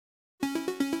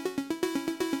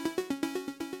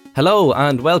Hello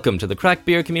and welcome to the Crack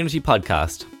Beer Community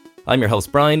Podcast. I'm your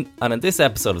host Brian, and in this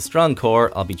episode of Strong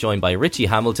Core I'll be joined by Richie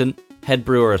Hamilton, head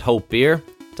brewer at Hope Beer,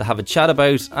 to have a chat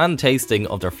about and tasting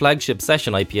of their flagship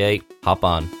session IPA, Hop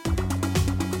On.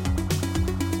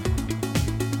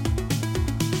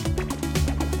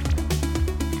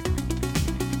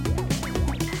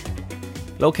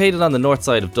 Located on the north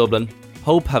side of Dublin,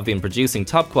 Hope have been producing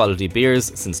top quality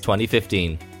beers since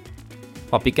 2015.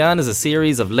 What began as a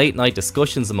series of late-night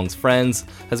discussions amongst friends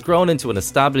has grown into an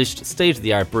established,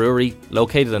 state-of-the-art brewery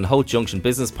located in Hope Junction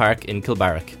Business Park in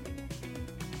Kilbarrack.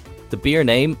 The beer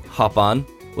name, Hop On,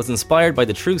 was inspired by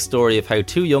the true story of how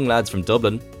two young lads from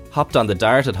Dublin hopped on the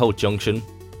Dart at Hope Junction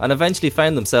and eventually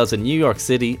found themselves in New York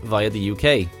City via the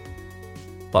UK.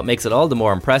 What makes it all the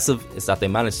more impressive is that they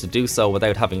managed to do so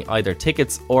without having either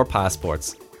tickets or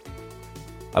passports.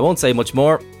 I won't say much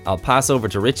more, I'll pass over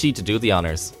to Richie to do the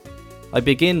honours. I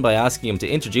begin by asking him to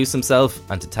introduce himself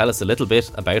and to tell us a little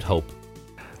bit about Hope.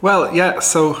 Well, yeah,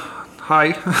 so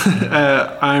hi,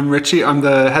 I'm Richie. I'm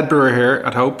the head brewer here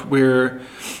at Hope. We've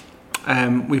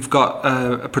got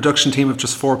a production team of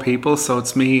just 4 people, so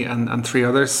it's me and 3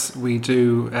 others. We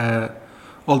do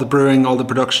all the brewing, all the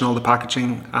production, all the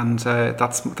packaging, and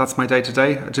that's my day to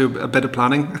day. I do a bit of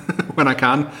planning when I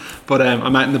can, but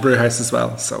I'm out in the brew house as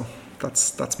well, so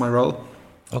that's my role.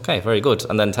 Okay, very good.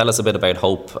 And then tell us a bit about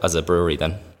Hope as a brewery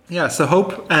then. Yeah, so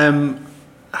Hope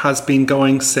has been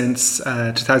going since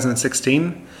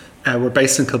 2016. We're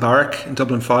based in Kilbarrack, in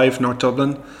Dublin 5, North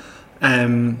Dublin.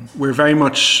 We're very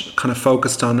much kind of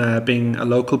focused on being a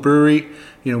local brewery.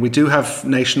 You know, we do have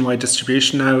nationwide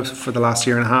distribution now for the last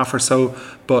year and a half or so,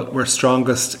 but we're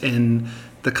strongest in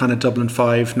the kind of Dublin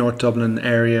 5, North Dublin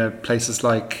area, places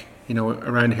like, you know,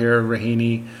 around here,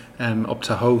 Raheny, up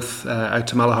to Howth, out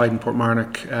to Malahide and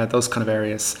Portmarnock, those kind of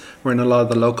areas. We're in a lot of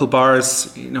the local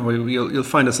bars. You know, you'll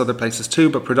find us other places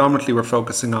too, but predominantly we're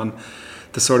focusing on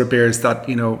the sort of beers that,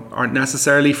 you know, aren't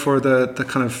necessarily for the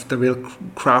kind of the real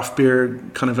craft beer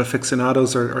kind of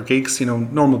aficionados or geeks. You know,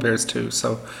 normal beers too.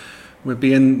 So we'll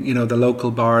be in, you know, the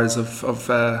local bars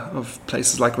of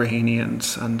places like Raheny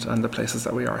and the places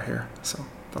that we are here. So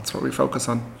that's what we focus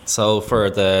on. So for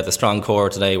the Strong Core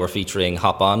today, we're featuring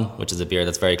Hop On, which is a beer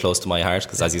that's very close to my heart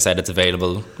because, as you said, it's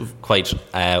available quite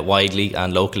widely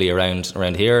and locally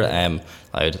around here.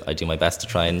 I'd do my best to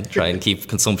try and keep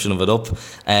consumption of it up.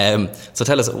 So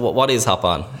tell us, what is Hop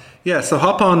On? Yeah, so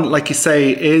Hop On, like you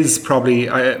say, is probably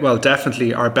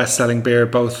definitely our best-selling beer,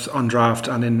 both on draft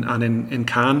and in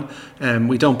can.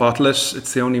 We don't bottle it;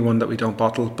 it's the only one that we don't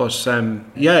bottle. But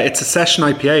it's a session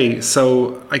IPA.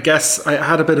 So I guess I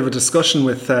had a bit of a discussion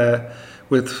with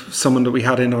someone that we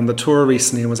had in on the tour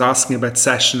recently, and was asking about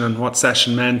session and what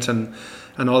session meant and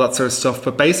all that sort of stuff.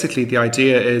 But basically, the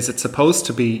idea is it's supposed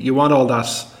to be, you want all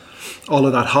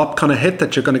of that hop kind of hit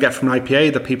that you're going to get from an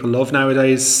IPA that people love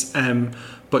nowadays.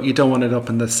 But you don't want it up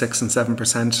in the 6 and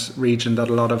 7% region that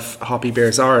a lot of hoppy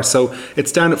beers are. So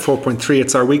it's down at 4.3.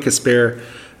 It's our weakest beer.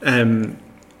 And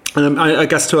I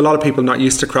guess to a lot of people not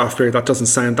used to craft beer, that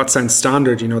sounds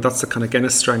standard. You know, that's the kind of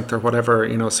Guinness strength or whatever,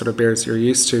 you know, sort of beers you're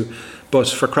used to. But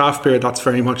for craft beer, that's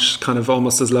very much kind of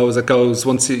almost as low as it goes.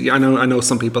 I know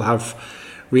some people have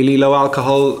really low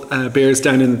alcohol beers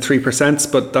down in the 3%,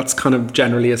 but that's kind of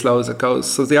generally as low as it goes.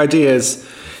 So the idea is,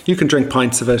 you can drink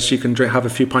pints of it, you can have a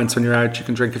few pints when you're out, you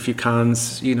can drink a few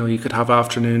cans, you know, you could have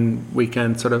afternoon,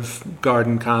 weekend sort of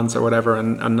garden cans or whatever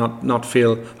and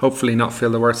hopefully not feel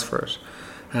the worse for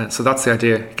it. So that's the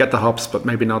idea, get the hops but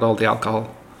maybe not all the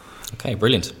alcohol. Okay,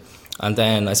 brilliant. And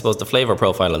then I suppose the flavour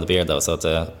profile of the beer though, so it's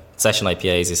a session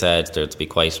IPA, as you said, they're to be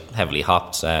quite heavily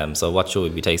hopped, so what should we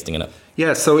be tasting in it?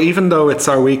 Yeah, so even though it's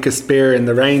our weakest beer in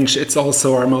the range, it's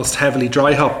also our most heavily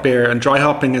dry hop beer, and dry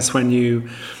hopping is when you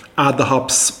add the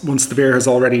hops once the beer has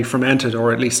already fermented,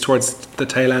 or at least towards the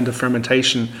tail end of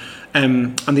fermentation.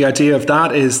 And the idea of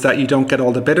that is that you don't get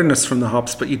all the bitterness from the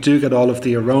hops, but you do get all of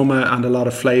the aroma and a lot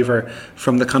of flavour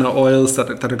from the kind of oils that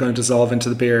are going to dissolve into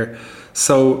the beer.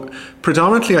 So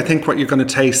predominantly, I think what you're going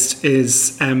to taste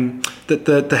is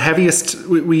the heaviest.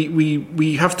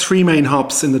 We have 3 main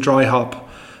hops in the dry hop.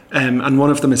 And one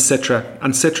of them is Citra,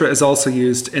 and Citra is also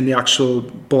used in the actual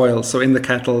boil, so in the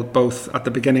kettle, both at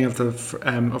the beginning of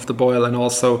the boil and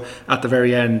also at the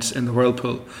very end in the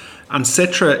whirlpool. And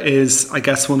Citra is, I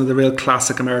guess, one of the real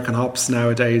classic American hops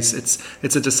nowadays.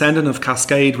 It's a descendant of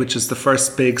Cascade, which is the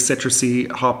first big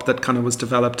citrusy hop that kind of was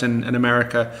developed in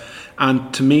America.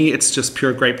 And to me, it's just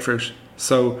pure grapefruit.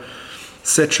 So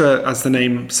Citra, as the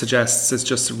name suggests, is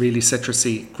just really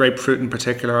citrusy. Grapefruit in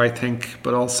particular, I think,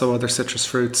 but also other citrus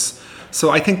fruits. So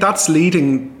I think that's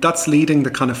leading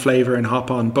the kind of flavour in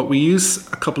hop on. But we use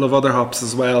a couple of other hops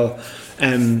as well,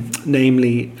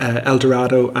 namely El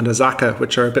Dorado and Azacca,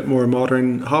 which are a bit more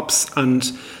modern hops,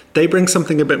 and they bring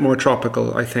something a bit more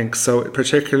tropical, I think. So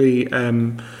particularly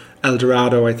El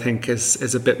Dorado, I think,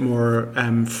 is a bit more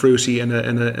fruity in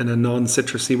a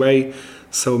non-citrusy way.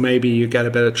 So maybe you get a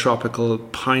bit of tropical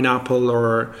pineapple,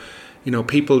 or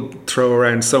people throw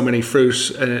around so many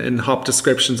fruit in hop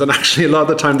descriptions, and actually a lot of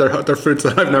the time they're fruits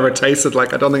that I've never tasted.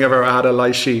 Like I don't think I've ever had a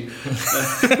lychee,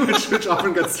 which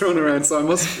often gets thrown around. So I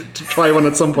must try one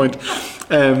at some point.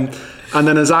 And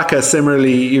then Azacca,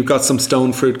 similarly, you've got some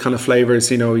stone fruit kind of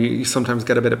flavors. You sometimes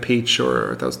get a bit of peach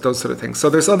or those sort of things. So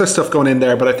there's other stuff going in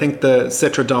there, but I think the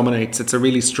Citra dominates. It's a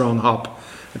really strong hop.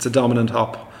 It's a dominant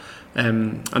hop,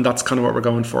 and that's kind of what we're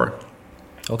going for.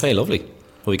 Okay, lovely.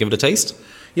 Will we give it a taste?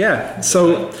 Yeah.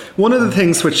 So one of the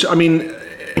things which,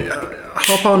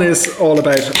 Hop On is all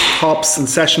about hops, and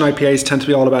session IPAs tend to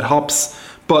be all about hops,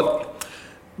 but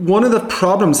one of the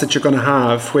problems that you're going to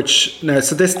have,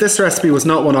 this recipe was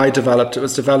not one I developed. It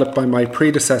was developed by my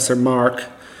predecessor, Mark,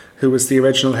 who was the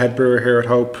original head brewer here at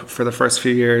Hope for the first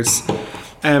few years.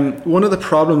 One of the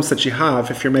problems that you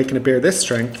have if you're making a beer this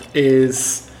strength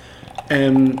is,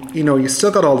 you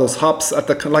still got all those hops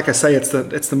like I say, it's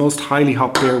the most highly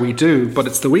hopped beer we do, but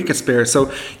it's the weakest beer.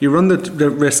 So you run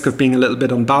the risk of being a little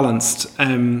bit unbalanced.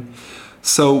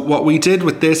 So what we did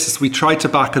with this is we tried to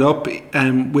back it up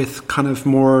with kind of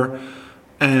more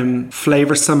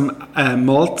flavoursome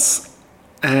malts.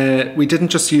 We didn't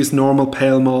just use normal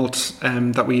pale malt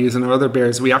that we use in our other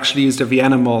beers. We actually used a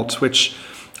Vienna malt, which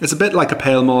is a bit like a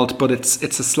pale malt, but it's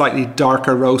a slightly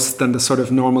darker roast than the sort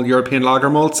of normal European lager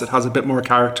malts. It has a bit more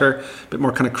character, a bit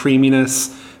more kind of creaminess,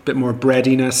 a bit more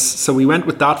breadiness. So we went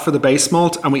with that for the base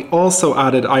malt, and we also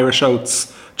added Irish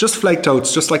oats, just flaked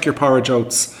oats, just like your porridge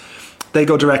oats. They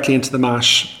go directly into the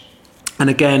mash. And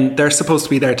again, they're supposed to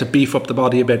be there to beef up the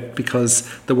body a bit, because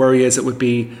the worry is it would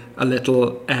be a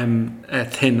little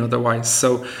thin otherwise.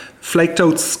 So flaked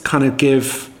oats kind of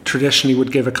traditionally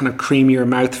would give a kind of creamier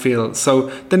mouthfeel. So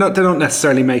they don't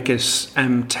necessarily make it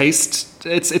taste.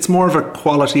 It's more of a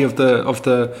quality of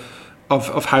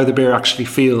how the beer actually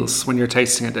feels when you're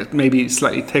tasting it. It may be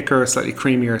slightly thicker, slightly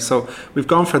creamier. So we've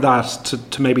gone for that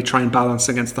to maybe try and balance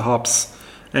against the hops.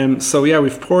 So yeah,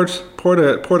 we've poured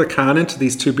a can into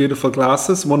these two beautiful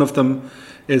glasses. One of them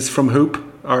is from Hoop,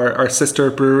 our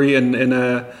sister brewery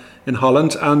in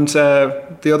Holland, and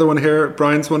the other one here,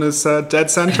 Brian's one, is Dead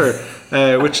Center,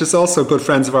 which is also good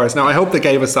friends of ours. Now I hope they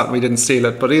gave us that and we didn't steal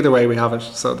it, but either way we have it.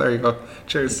 So there you go.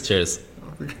 Cheers. Cheers.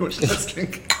 Let's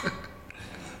drink.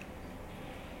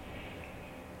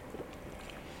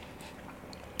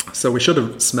 So we should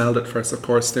have smelled it first, of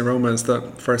course. The aroma is the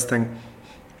first thing.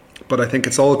 But I think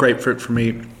it's all grapefruit for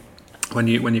me. When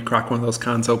you crack one of those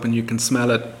cans open, you can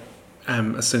smell it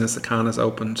as soon as the can is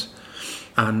opened,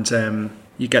 and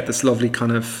you get this lovely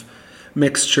kind of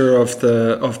mixture of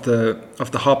the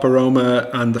hop aroma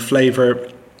and the flavour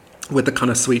with the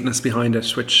kind of sweetness behind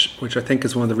it, which I think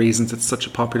is one of the reasons it's such a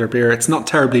popular beer. It's not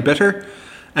terribly bitter.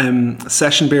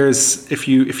 Session beers, if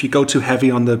you go too heavy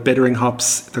on the bittering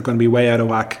hops, they're going to be way out of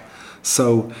whack.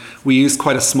 So we used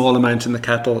quite a small amount in the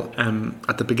kettle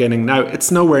at the beginning. Now,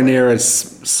 it's nowhere near as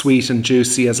sweet and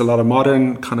juicy as a lot of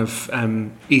modern kind of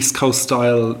East Coast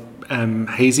style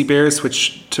hazy beers,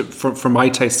 which for my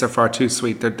taste are far too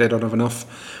sweet. They don't have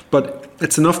enough. But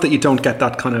it's enough that you don't get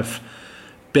that kind of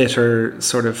bitter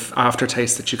sort of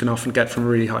aftertaste that you can often get from a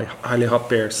really highly hopped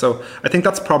beer. So I think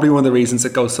that's probably one of the reasons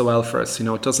it goes so well for us.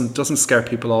 It doesn't scare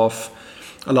people off.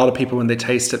 A lot of people, when they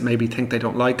taste it, maybe think they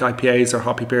don't like IPAs or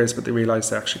hoppy beers, but they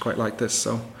realise they actually quite like this.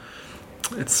 So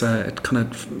it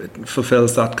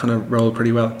fulfills that kind of role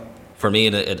pretty well. For me,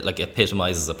 it like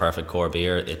epitomises a perfect core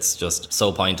beer. It's just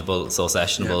so pintable, so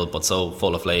sessionable, but so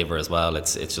full of flavour as well.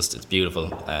 It's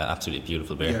beautiful, absolutely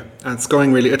beautiful beer. Yeah, and it's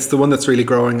growing really. It's the one that's really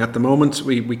growing at the moment.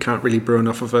 We can't really brew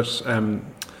enough of it.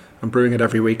 I'm brewing it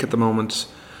every week at the moment.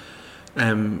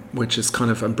 Which is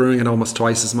I'm brewing it almost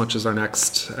twice as much as our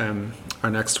next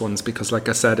ones, because like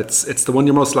I said, it's the one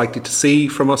you're most likely to see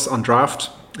from us on draft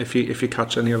if you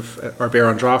catch any of our beer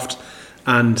on draft,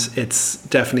 and it's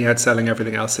definitely outselling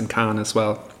everything else in can as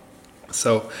well.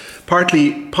 So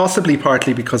possibly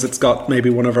partly because it's got maybe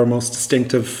one of our most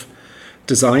distinctive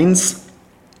designs.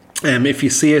 If you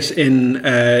see it in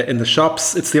the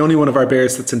shops, it's the only one of our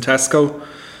beers that's in Tesco,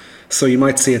 so you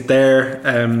might see it there.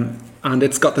 And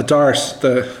it's got the dart,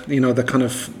 the kind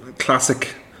of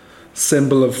classic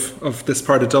symbol of this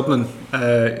part of Dublin.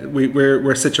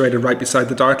 We're situated right beside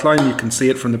the dart line. You can see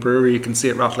it from the brewery. You can see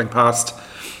it rattling past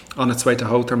on its way to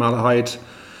Howth or Malahide.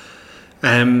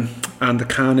 and the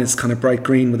can is kind of bright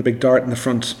green with a big dart in the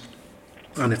front.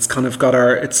 And it's kind of got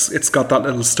it's got that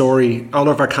little story. All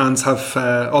of our cans have,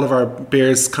 all of our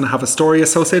beers kind of have a story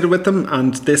associated with them.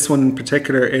 And this one in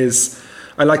particular is,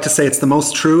 I like to say it's the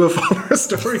most true of all our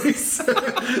stories.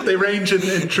 They range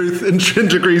in truth, in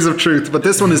degrees of truth. But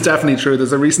this one is definitely true.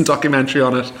 There's a recent documentary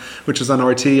on it, which is on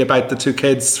RT, about the two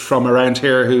kids from around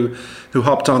here who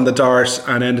hopped on the Dart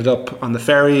and ended up on the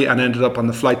ferry and ended up on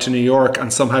the flight to New York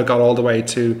and somehow got all the way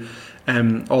to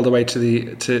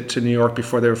New York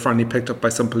before they were finally picked up by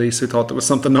some police who thought there was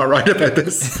something not right about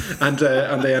this, and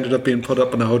they ended up being put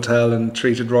up in a hotel and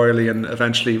treated royally and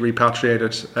eventually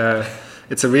repatriated.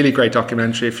 It's a really great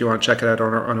documentary if you want to check it out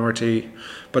on RT.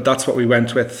 But that's what we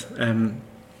went with.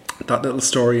 That little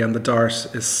story, and the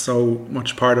Dart is so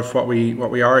much part of what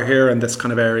we are here in this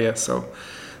kind of area. So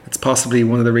it's possibly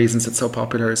one of the reasons it's so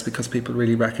popular is because people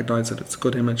really recognise it. It's a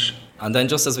good image. And then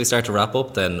just as we start to wrap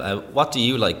up then, what do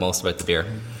you like most about the beer?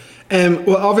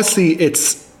 Well, obviously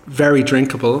it's very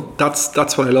drinkable. That's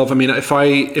what I love. I mean, if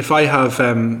I have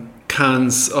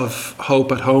cans of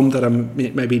Hope at home that I'm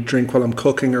maybe drink while I'm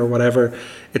cooking or whatever,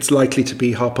 it's likely to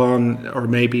be Hop On or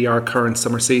maybe our current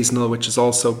summer seasonal, which is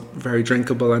also very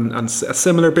drinkable and a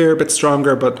similar beer, a bit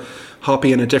stronger but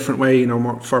hoppy in a different way,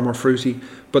 far more fruity.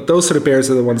 But those sort of beers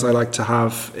are the ones I like to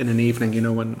have in an evening,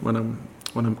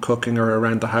 when I'm cooking or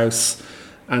around the house.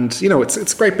 And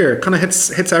it's great beer. It kind of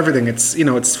hits everything. It's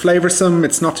it's flavoursome.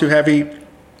 It's not too heavy.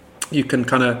 You can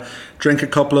kind of drink a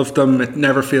couple of them. It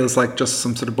never feels like just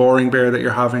some sort of boring beer that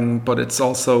you're having, but it's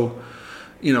also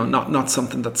not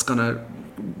something that's going to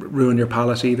ruin your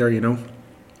palate either.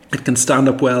 It can stand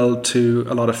up well to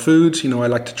a lot of food. I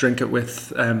like to drink it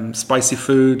with spicy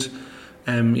food,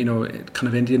 kind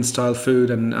of Indian style food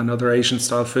and other Asian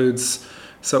style foods.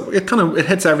 So it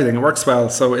hits everything. It works well.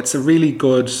 So it's a really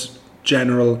good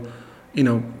general,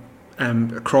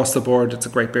 across the board. It's a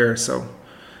great beer. So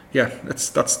yeah,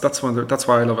 that's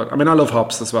why I love it. I mean, I love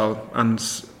hops as well, and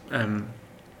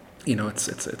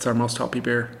it's our most hoppy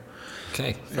beer.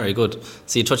 Okay, very good.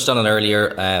 So you touched on it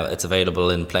earlier. It's available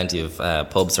in plenty of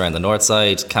pubs around the north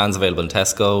side. Cans available in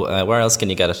Tesco. Where else can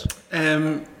you get it?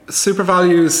 Super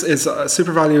Value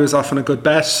is often a good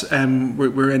bet.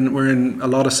 We're in a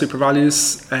lot of Super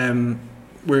Values.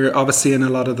 We're obviously in a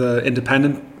lot of the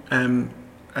independent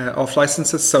off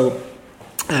licenses. So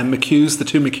McHugh's, the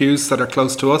two McHugh's that are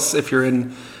close to us, if you're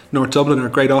in North Dublin, are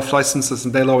great off licenses,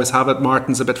 and they'll always have it.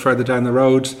 Martin's a bit further down the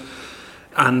road,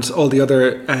 and all the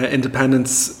other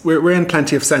independents. We're in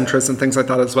plenty of Centras and things like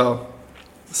that as well.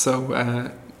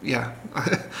 So yeah,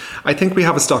 I think we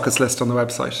have a stockist list on the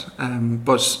website.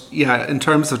 But yeah, in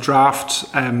terms of draft,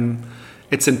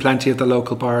 it's in plenty of the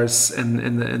local bars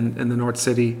in the North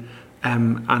City.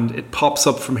 And it pops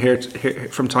up from here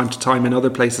from time to time in other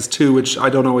places too, which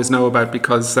I don't always know about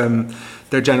because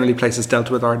they're generally places dealt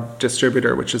with our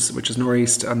distributor, which is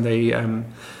Northeast, and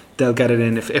they'll get it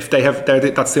in if they have.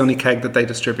 That's the only keg that they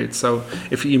distribute. So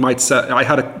if you might say, I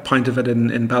had a pint of it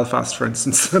in Belfast, for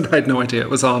instance, and I had no idea it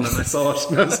was on, and I saw it,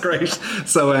 and it was great.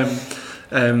 So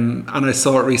and I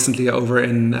saw it recently over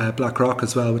in Blackrock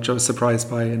as well, which I was surprised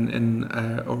by in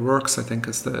O'Rourke's, I think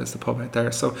is the pub out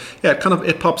there. So yeah,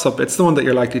 it pops up. It's the one that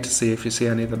you're likely to see if you see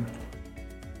any of them.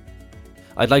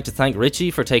 I'd like to thank Richie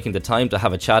for taking the time to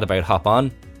have a chat about Hop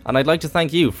On, and I'd like to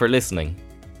thank you for listening.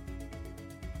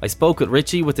 I spoke with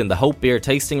Richie within the Hope Beer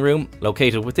tasting room,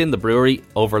 located within the brewery,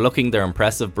 overlooking their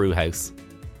impressive brew house.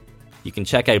 You can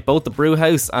check out both the brew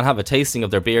house and have a tasting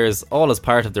of their beers, all as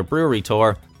part of their brewery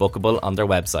tour, bookable on their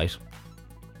website.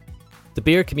 The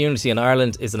beer community in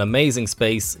Ireland is an amazing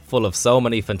space full of so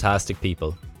many fantastic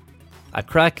people. At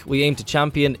Crack, we aim to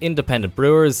champion independent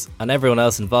brewers and everyone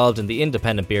else involved in the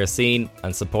independent beer scene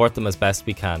and support them as best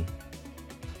we can.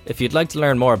 If you'd like to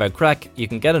learn more about Crack, you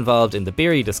can get involved in the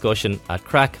beery discussion at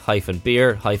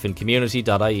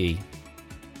crack-beer-community.ie.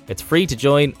 It's free to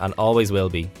join and always will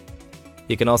be.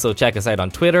 You can also check us out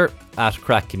on Twitter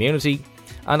 @CrackCommunity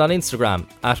and on Instagram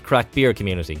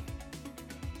 @CrackBeerCommunity.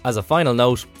 As a final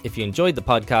note, if you enjoyed the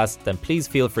podcast, then please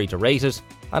feel free to rate it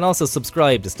and also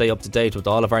subscribe to stay up to date with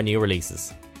all of our new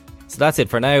releases. So that's it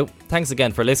for now. Thanks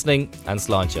again for listening, and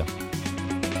sláinte.